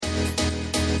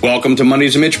Welcome to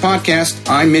Mondays with Mitch podcast.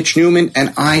 I'm Mitch Newman,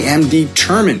 and I am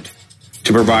determined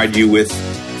to provide you with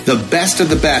the best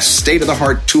of the best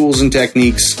state-of-the-art tools and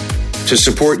techniques to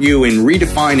support you in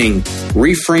redefining,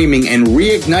 reframing, and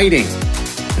reigniting,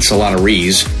 that's a lot of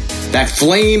re's, that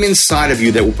flame inside of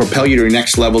you that will propel you to your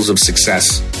next levels of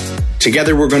success.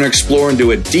 Together, we're going to explore and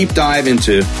do a deep dive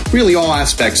into really all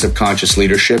aspects of conscious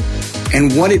leadership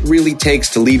and what it really takes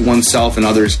to lead oneself and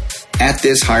others at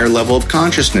this higher level of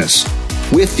consciousness,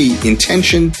 with the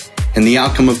intention and the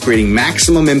outcome of creating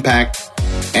maximum impact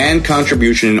and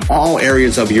contribution in all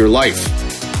areas of your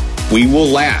life. We will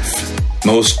laugh,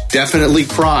 most definitely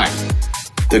cry,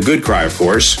 the good cry, of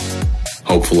course,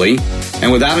 hopefully,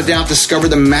 and without a doubt discover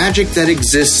the magic that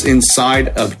exists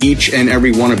inside of each and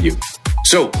every one of you.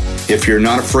 So, if you're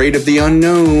not afraid of the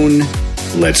unknown,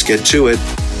 let's get to it.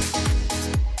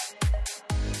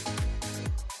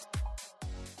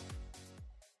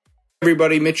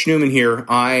 Everybody, Mitch Newman here.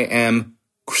 I am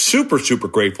super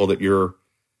grateful that you're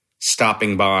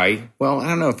stopping by. Well, I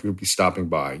don't know if you'll be stopping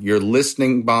by. You're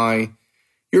listening by.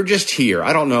 You're just here.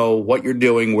 I don't know what you're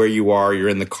doing, where you are. You're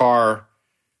in the car.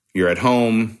 You're at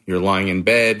home. You're lying in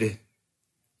bed.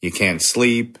 You can't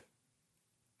sleep.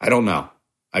 I don't know.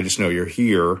 I just know you're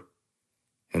here.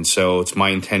 And so it's my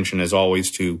intention, as always,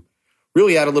 to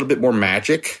really add a little bit more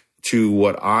magic to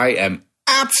what I am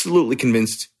absolutely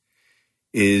convinced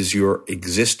is your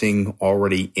existing,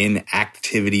 already in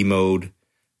activity mode,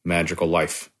 magical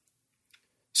life.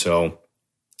 So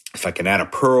if I can add a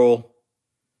pearl,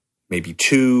 maybe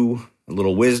two, a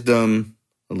little wisdom,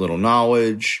 a little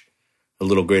knowledge, a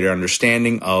little greater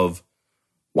understanding of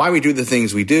why we do the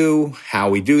things we do, how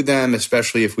we do them,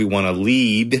 especially if we want to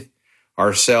lead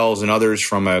ourselves and others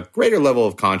from a greater level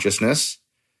of consciousness,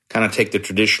 kind of take the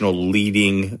traditional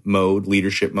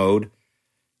leadership mode,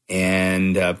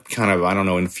 and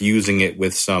infusing it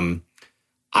with some,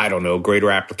 greater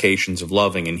applications of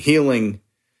loving and healing,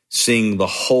 seeing the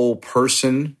whole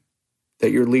person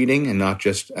that you're leading and not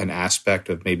just an aspect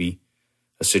of maybe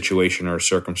a situation or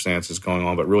circumstances going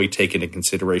on, but really take into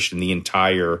consideration the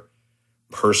entire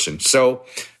person. So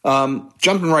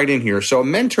jumping right in here. So a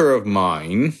mentor of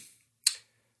mine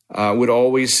would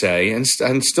always say, and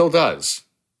still does,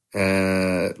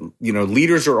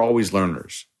 leaders are always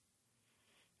learners.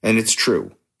 And it's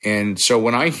true. And so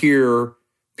when I hear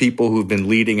people who've been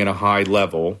leading at a high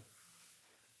level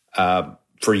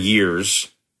for years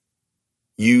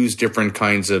use different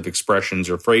kinds of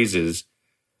expressions or phrases,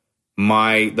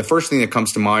 the first thing that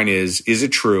comes to mind is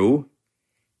it true?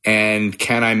 And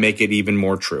can I make it even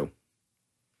more true?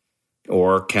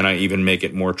 Or can I even make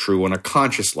it more true on a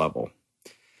conscious level?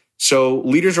 So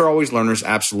leaders are always learners,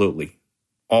 absolutely.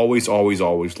 Always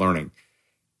learning.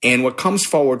 And what comes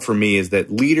forward for me is that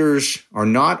leaders are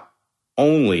not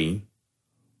only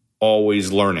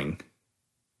always learning,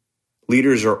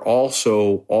 leaders are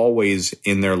also always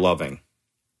in their loving.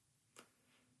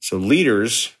 So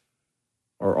leaders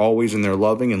are always in their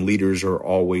loving, and leaders are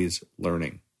always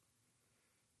learning.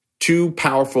 Two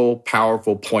powerful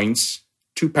points,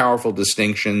 two powerful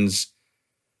distinctions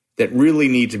that really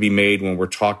need to be made when we're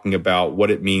talking about what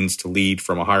it means to lead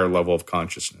from a higher level of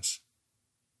consciousness.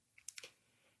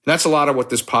 And that's a lot of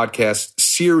what this podcast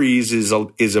series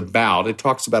is about. It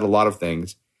talks about a lot of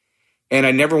things. And I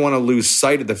never want to lose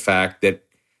sight of the fact that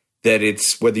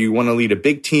it's whether you want to lead a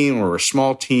big team or a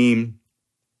small team,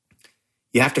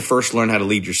 you have to first learn how to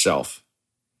lead yourself.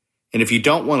 And if you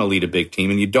don't want to lead a big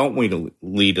team and you don't want to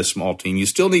lead a small team, you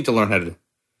still need to learn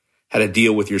how to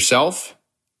deal with yourself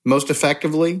most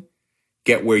effectively,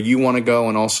 get where you want to go,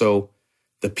 and also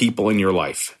the people in your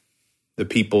life, the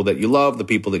people that you love, the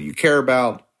people that you care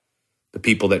about, the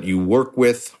people that you work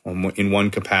with in one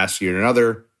capacity or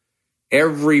another.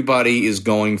 Everybody is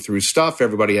going through stuff.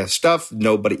 Everybody has stuff.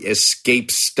 Nobody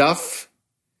escapes stuff,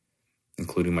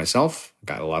 including myself.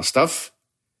 Got a lot of stuff.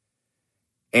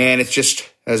 And it's just,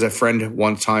 as a friend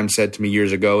one time said to me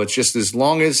years ago, it's just as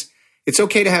long as it's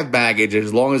okay to have baggage,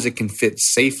 as long as it can fit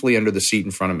safely under the seat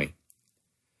in front of me.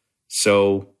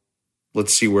 So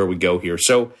let's see where we go here.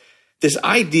 So this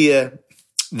idea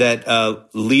that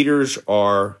leaders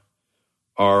are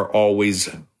always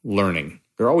learning.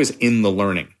 They're always in the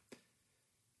learning.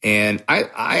 And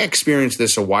I experienced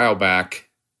this a while back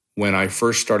when I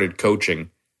first started coaching.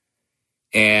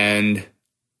 And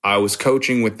I was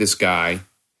coaching with this guy,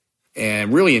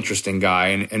 and really interesting guy.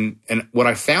 And what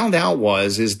I found out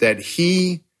is that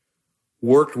he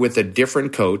worked with a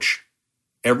different coach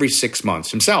every 6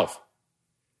 months himself.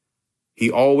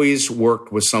 He always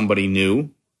worked with somebody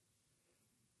new,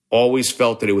 always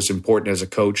felt that it was important as a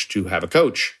coach to have a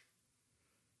coach.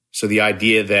 So the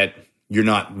idea that you're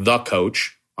not the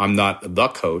coach, I'm not the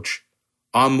coach.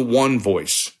 I'm one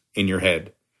voice in your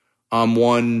head. I'm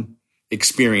one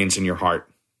experience in your heart.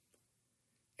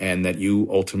 And that you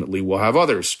ultimately will have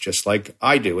others, just like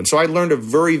I do. And so I learned a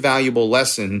very valuable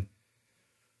lesson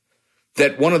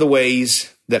that one of the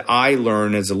ways that I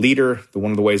learn as a leader,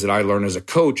 one of the ways that I learn as a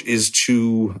coach, is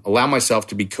to allow myself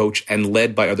to be coached and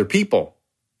led by other people.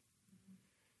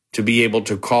 To be able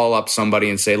to call up somebody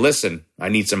and say, listen, I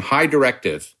need some high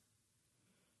directive.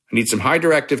 I need some high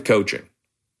directive coaching.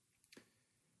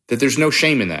 That there's no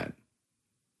shame in that.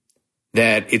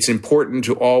 That it's important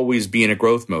to always be in a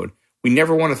growth mode. We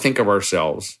never want to think of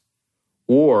ourselves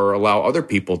or allow other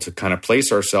people to kind of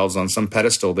place ourselves on some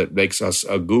pedestal that makes us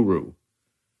a guru,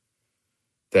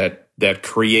 that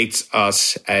creates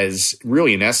us as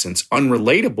really, in essence,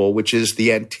 unrelatable, which is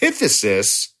the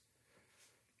antithesis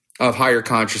of higher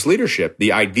conscious leadership.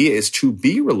 The idea is to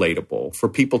be relatable, for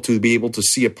people to be able to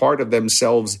see a part of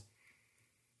themselves,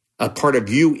 a part of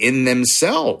you in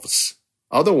themselves.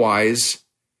 Otherwise,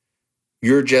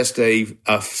 you're just a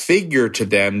figure to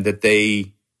them that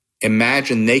they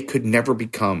imagine they could never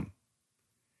become.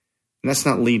 And that's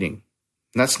not leading.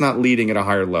 That's not leading at a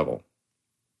higher level.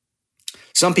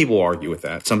 Some people argue with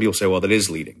that. Some people say, well, that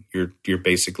is leading. You're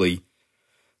basically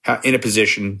in a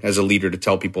position as a leader to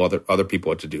tell people other people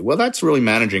what to do. Well, that's really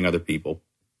managing other people.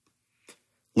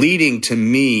 Leading, to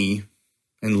me,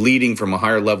 and leading from a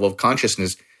higher level of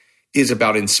consciousness is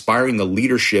about inspiring the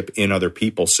leadership in other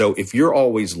people. So if you're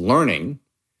always learning,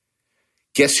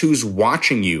 guess who's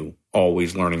watching you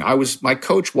always learning? My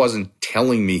coach wasn't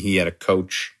telling me he had a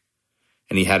coach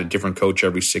and he had a different coach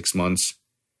every 6 months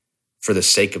for the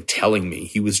sake of telling me.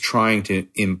 He was trying to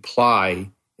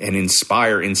imply and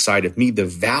inspire inside of me the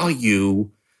value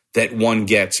that one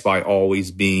gets by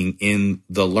always being in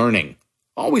the learning,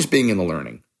 always being in the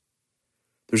learning.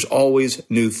 There's always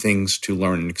new things to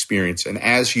learn and experience. And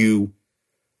as you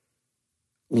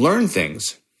learn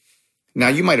things, now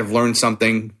you might have learned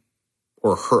something,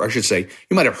 or heard, I should say,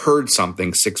 you might have heard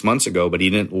something 6 months ago, but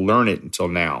you didn't learn it until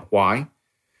now. Why?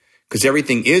 Because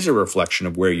everything is a reflection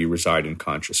of where you reside in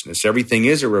consciousness. Everything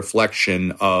is a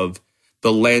reflection of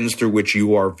the lens through which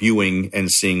you are viewing and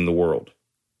seeing the world.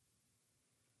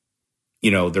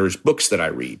 You know, there's books that I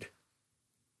read,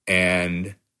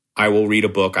 and I will read a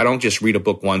book. I don't just read a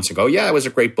book once and go, yeah, it was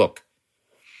a great book.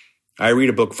 I read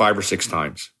a book 5 or 6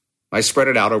 times. I spread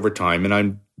it out over time, and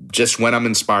I'm just, when I'm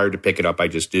inspired to pick it up, I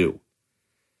just do.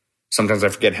 Sometimes I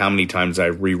forget how many times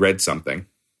I've reread something.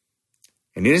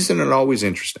 And isn't it always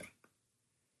interesting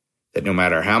that no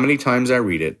matter how many times I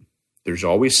read it, there's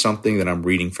always something that I'm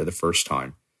reading for the first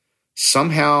time.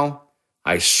 Somehow,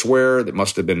 I swear that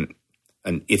must have been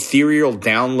an ethereal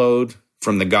download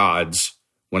from the gods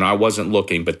when I wasn't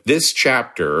looking. But this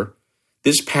chapter,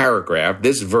 this paragraph,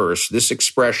 this verse, this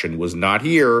expression was not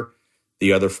here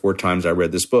the other 4 times I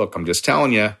read this book. I'm just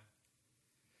telling you.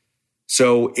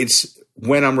 So it's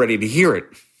when I'm ready to hear it.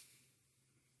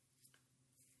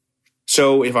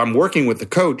 So if I'm working with the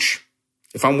coach,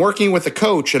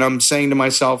 and I'm saying to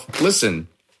myself, listen,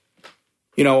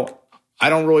 you know, I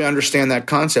don't really understand that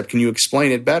concept. Can you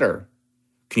explain it better?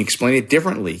 Can you explain it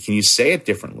differently? Can you say it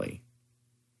differently?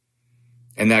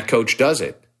 And that coach does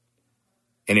it.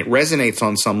 And it resonates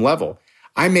on some level.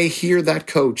 I may hear that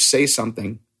coach say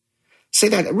something, say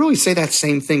that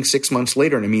same thing 6 months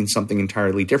later, and it means something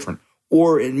entirely different.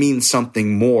 Or it means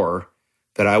something more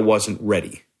that I wasn't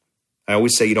ready. I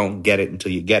always say you don't get it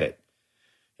until you get it,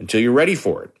 until you're ready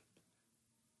for it.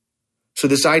 So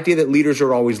this idea that leaders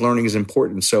are always learning is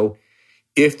important. So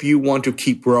if you want to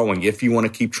keep growing, if you want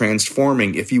to keep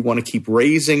transforming, if you want to keep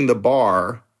raising the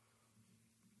bar,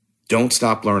 don't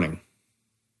stop learning.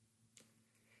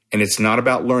 And it's not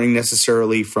about learning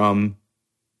necessarily from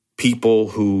people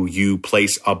who you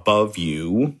place above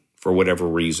you for whatever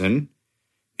reason.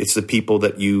 It's the people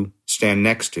that you stand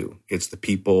next to. It's the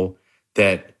people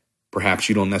that perhaps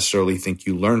you don't necessarily think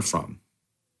you learn from.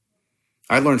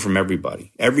 I learn from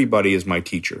everybody. Everybody is my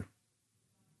teacher.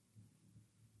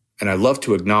 And I love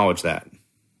to acknowledge that.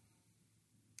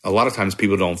 A lot of times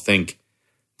people don't think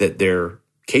that they're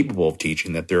capable of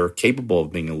teaching, that they're capable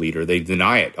of being a leader. They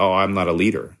deny it. Oh, I'm not a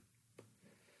leader.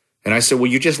 And I said,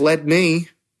 well, you just led me. And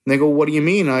they go, what do you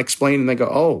mean? And I explain, and they go,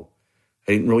 oh,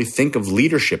 I didn't really think of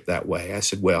leadership that way. I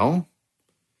said, well,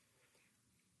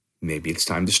 maybe it's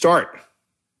time to start.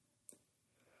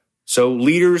 So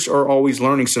leaders are always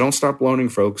learning. So don't stop learning,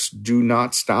 folks. Do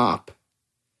not stop.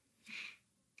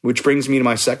 Which brings me to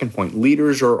my second point.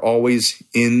 Leaders are always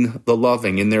in the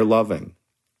loving, in their loving.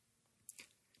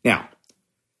 Now,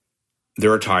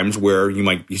 there are times where you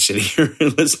might be sitting here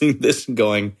and listening to this and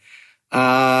going,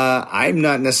 I'm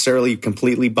not necessarily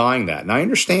completely buying that. And I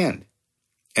understand.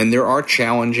 And there are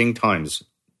challenging times,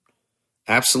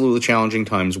 absolutely challenging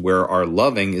times where our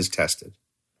loving is tested.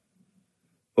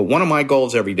 But one of my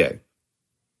goals every day,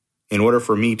 in order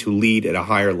for me to lead at a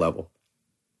higher level,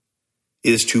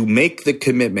 is to make the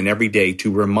commitment every day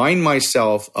to remind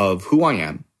myself of who I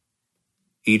am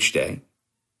each day,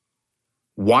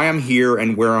 why I'm here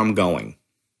and where I'm going.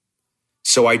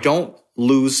 So I don't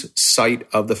lose sight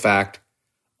of the fact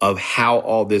of how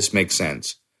all this makes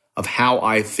sense, of how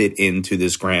I fit into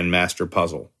this grand master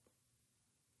puzzle.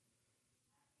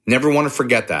 Never want to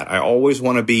forget that. I always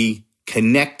want to be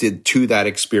connected to that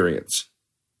experience,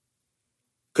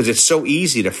 because it's so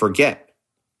easy to forget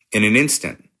in an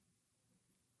instant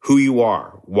who you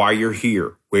are, why you're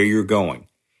here, where you're going.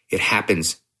 It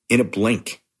happens in a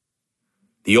blink.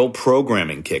 The old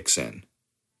programming kicks in.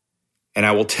 And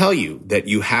I will tell you that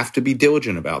you have to be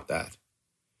diligent about that.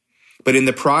 But in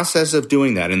the process of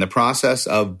doing that, in the process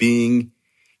of being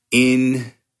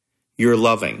in your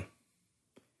loving,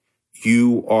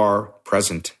 you are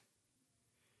present.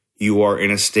 You are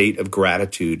in a state of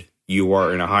gratitude. You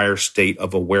are in a higher state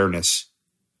of awareness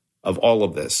of all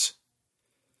of this.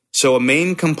 So a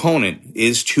main component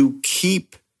is to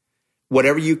keep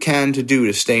whatever you can to do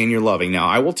to stay in your loving. Now,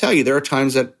 I will tell you, there are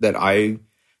times that I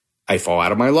fall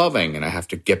out of my loving and I have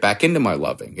to get back into my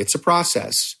loving. It's a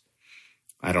process.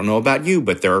 I don't know about you,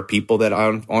 but there are people that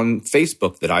on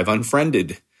Facebook that I've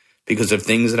unfriended because of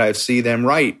things that I see them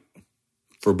write,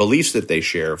 for beliefs that they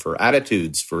share, for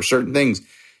attitudes, for certain things.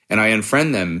 And I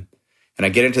unfriend them and I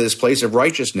get into this place of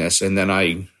righteousness, and then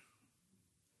I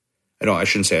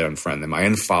shouldn't say I unfriend them. I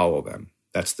unfollow them.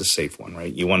 That's the safe one,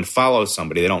 right? You unfollow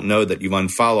somebody. They don't know that you've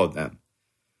unfollowed them.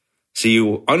 So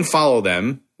you unfollow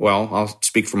them. Well, I'll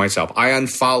speak for myself. I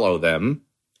unfollow them.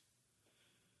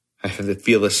 I have to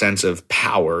feel a sense of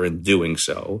power in doing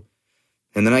so.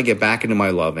 And then I get back into my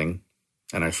loving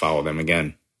and I follow them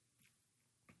again.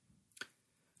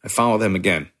 I follow them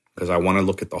again because I want to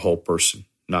look at the whole person,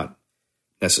 not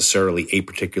necessarily a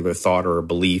particular thought or a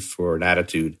belief or an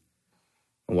attitude.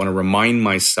 I want to remind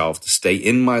myself to stay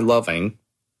in my loving,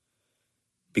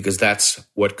 because that's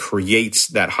what creates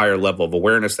that higher level of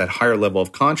awareness, that higher level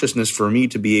of consciousness for me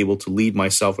to be able to lead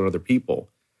myself and other people.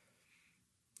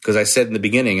 Because I said in the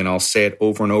beginning, and I'll say it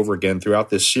over and over again throughout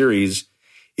this series,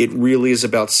 it really is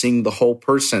about seeing the whole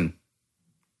person.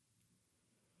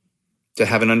 To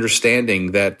have an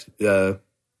understanding that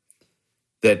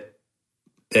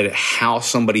how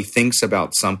somebody thinks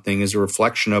about something is a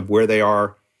reflection of where they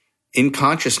are in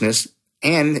consciousness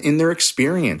and in their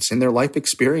experience, in their life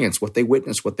experience, what they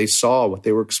witnessed, what they saw, what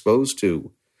they were exposed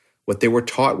to, what they were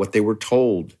taught, what they were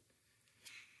told.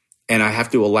 And I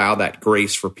have to allow that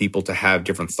grace for people to have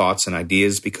different thoughts and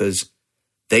ideas, because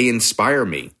they inspire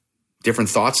me. Different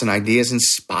thoughts and ideas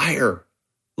inspire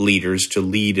leaders to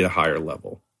lead at a higher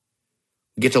level.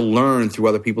 We get to learn through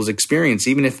other people's experience,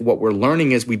 even if what we're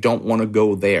learning is we don't want to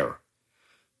go there.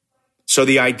 So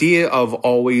the idea of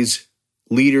always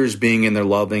leaders being in their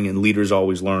loving and leaders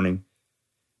always learning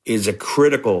is a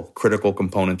critical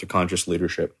component to conscious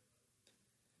leadership.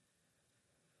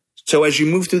 So as you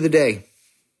move through the day,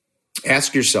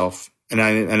 ask yourself, and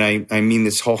I mean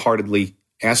this wholeheartedly,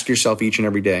 ask yourself each and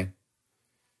every day,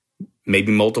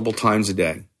 maybe multiple times a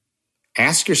day.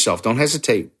 Ask yourself, don't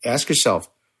hesitate. Ask yourself,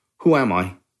 who am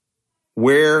I?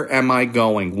 Where am I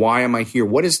going? Why am I here?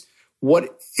 What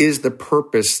is the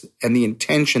purpose and the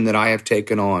intention that I have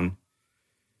taken on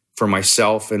for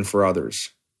myself and for others?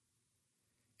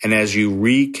 And as you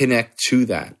reconnect to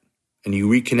that, and you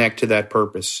reconnect to that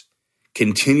purpose,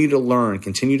 continue to learn,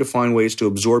 continue to find ways to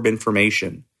absorb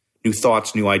information, new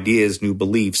thoughts, new ideas, new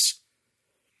beliefs.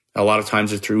 A lot of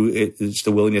times it's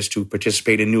the willingness to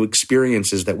participate in new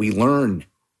experiences that we learn.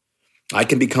 I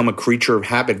can become a creature of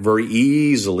habit very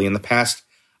easily. In the past,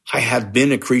 I have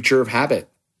been a creature of habit.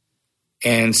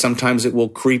 And sometimes it will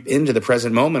creep into the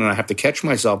present moment, and I have to catch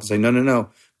myself and say, no,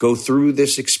 go through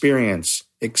this experience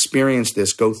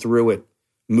this, go through it,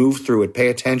 move through it, pay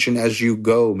attention as you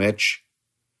go, Mitch.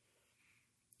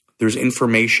 There's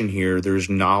information here, there's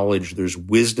knowledge, there's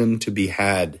wisdom to be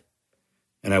had.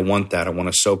 And I want that. I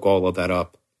want to soak all of that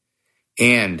up.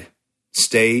 And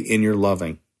stay in your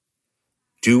loving.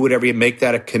 Do whatever you make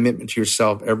that a commitment to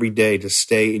yourself every day to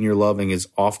stay in your loving as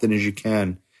often as you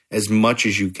can, as much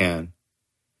as you can.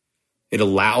 It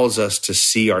allows us to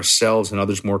see ourselves and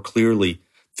others more clearly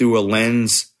through a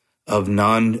lens of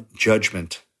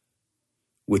non-judgment,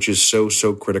 which is so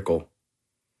critical.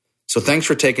 So thanks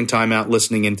for taking time out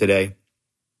listening in today.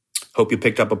 Hope you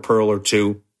picked up a pearl or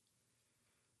two.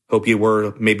 Hope you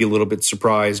were maybe a little bit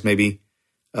surprised, maybe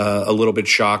a little bit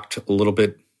shocked, a little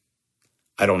bit,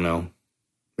 I don't know,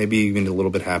 maybe even a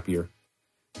little bit happier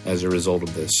as a result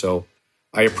of this. So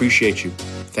I appreciate you.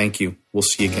 Thank you. We'll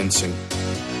see you again soon.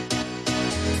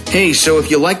 Hey, so if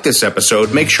you like this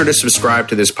episode, make sure to subscribe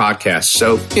to this podcast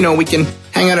so, we can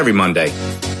hang out every Monday.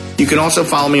 You can also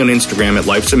follow me on Instagram at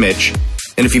Life's a Mitch.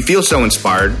 And if you feel so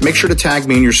inspired, make sure to tag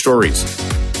me in your stories.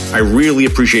 I really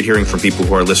appreciate hearing from people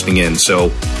who are listening in. So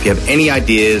if you have any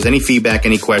ideas, any feedback,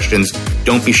 any questions,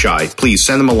 don't be shy. Please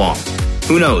send them along.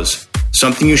 Who knows?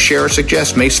 Something you share or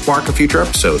suggest may spark a future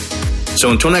episode.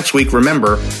 So until next week,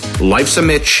 remember, life's a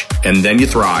Mitch, and then you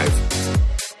thrive.